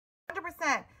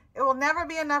100%. It will never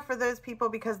be enough for those people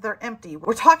because they're empty.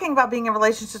 We're talking about being in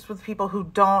relationships with people who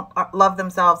don't love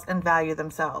themselves and value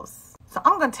themselves. So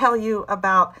I'm going to tell you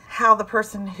about how the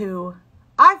person who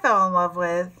I fell in love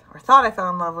with, or thought I fell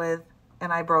in love with,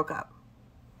 and I broke up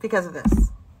because of this.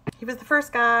 He was the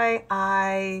first guy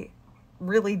I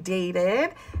really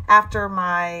dated after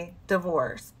my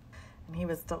divorce. And he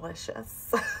was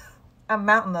delicious. A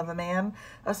mountain of a man,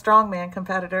 a strongman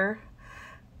competitor.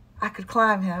 I could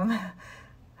climb him.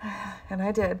 And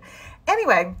I did.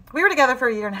 Anyway, we were together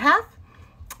for 1.5 years.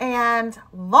 And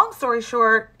long story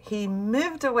short, he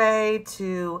moved away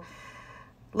to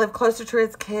live closer to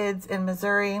his kids in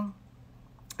Missouri.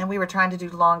 And we were trying to do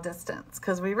long distance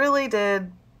because we really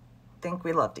did think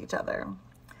we loved each other.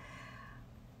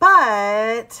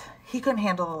 But he couldn't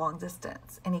handle the long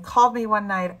distance. And he called me one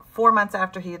night 4 months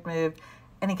after he had moved,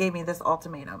 and he gave me this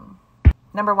ultimatum.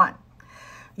 Number 1,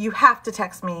 you have to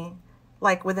text me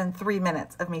like within 3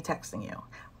 minutes of me texting you.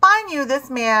 Mind you,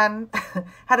 this man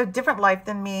had a different life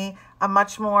than me, a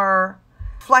much more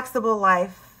flexible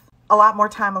life, a lot more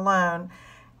time alone.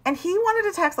 And he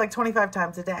wanted to text like 25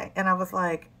 times a day. And I was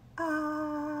like,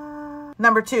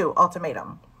 Number 2,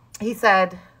 ultimatum. He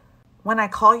said, when I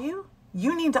call you,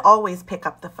 you need to always pick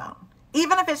up the phone.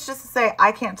 Even if it's just to say,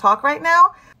 I can't talk right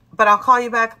now, but I'll call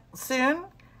you back soon.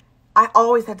 I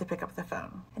always had to pick up the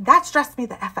phone. And that stressed me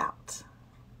the F out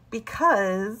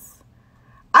because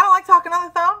I don't like talking on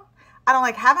the phone. I don't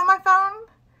like having my phone.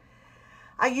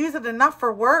 I use it enough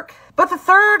for work. But the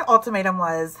third ultimatum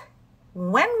was,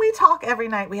 when we talk every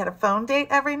night, we had a phone date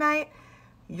every night,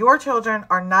 your children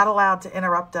are not allowed to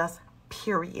interrupt us,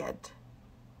 period.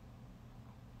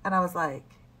 And I was like,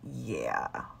 yeah,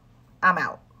 I'm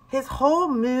out. His whole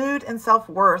mood and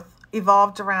self-worth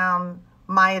evolved around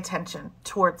my attention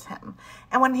towards him.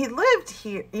 And when he lived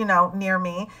here, near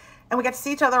me, and we got to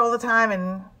see each other all the time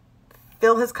and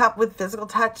fill his cup with physical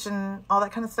touch and all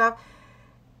that kind of stuff,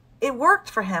 it worked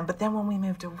for him. But then when we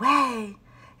moved away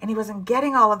and he wasn't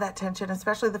getting all of that attention,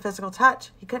 especially the physical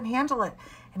touch, he couldn't handle it.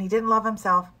 And he didn't love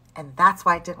himself. And that's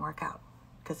why it didn't work out,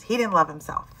 because he didn't love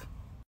himself.